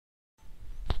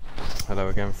Hello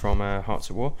again from Hearts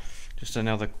at War. Just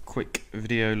another quick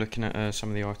video looking at some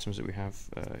of the items that we have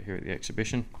here at the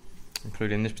exhibition,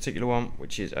 including this particular one,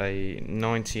 which is a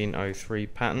 1903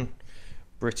 pattern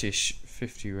British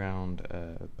 50 round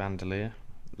bandolier,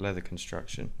 leather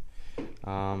construction.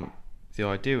 The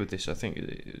idea with this, I think,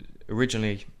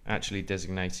 originally actually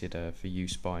designated for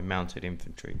use by mounted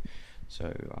infantry.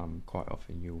 So quite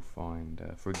often you'll find,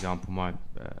 for example,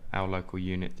 our local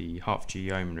unit, the Herts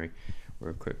Yeomanry, were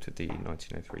equipped with the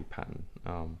 1903 pattern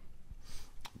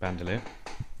bandolier.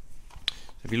 So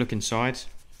if you look inside,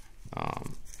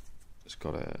 it's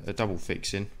got a double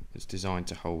fixing. It's designed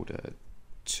to hold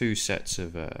two sets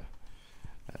of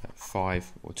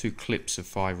two clips of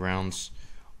 5 rounds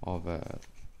of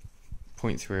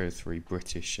 .303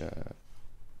 British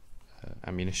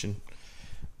ammunition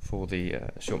for the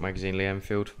short magazine Lee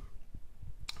Enfield,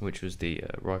 which was the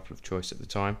rifle of choice at the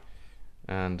time.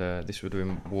 And this would have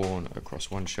been worn across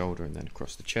one shoulder and then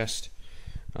across the chest.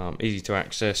 Easy to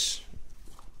access,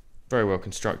 very well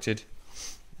constructed.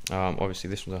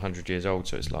 Obviously this one's 100 years old,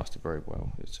 so it's lasted very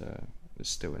well. It's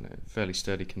still in a fairly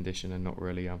sturdy condition and not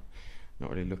really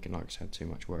looking like it's had too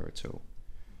much wear at all.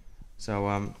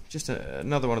 So just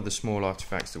another one of the small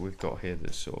artifacts that we've got here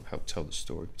that sort of help tell the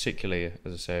story, particularly,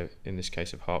 as I say, in this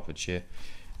case of Hertfordshire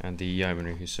and the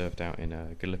yeomanry who served out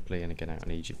in Gallipoli and again out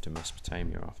in Egypt and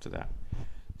Mesopotamia after that.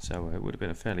 So it would have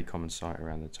been a fairly common sight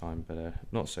around the time, but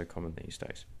not so common these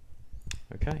days.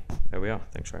 Okay, there we are.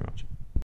 Thanks very much.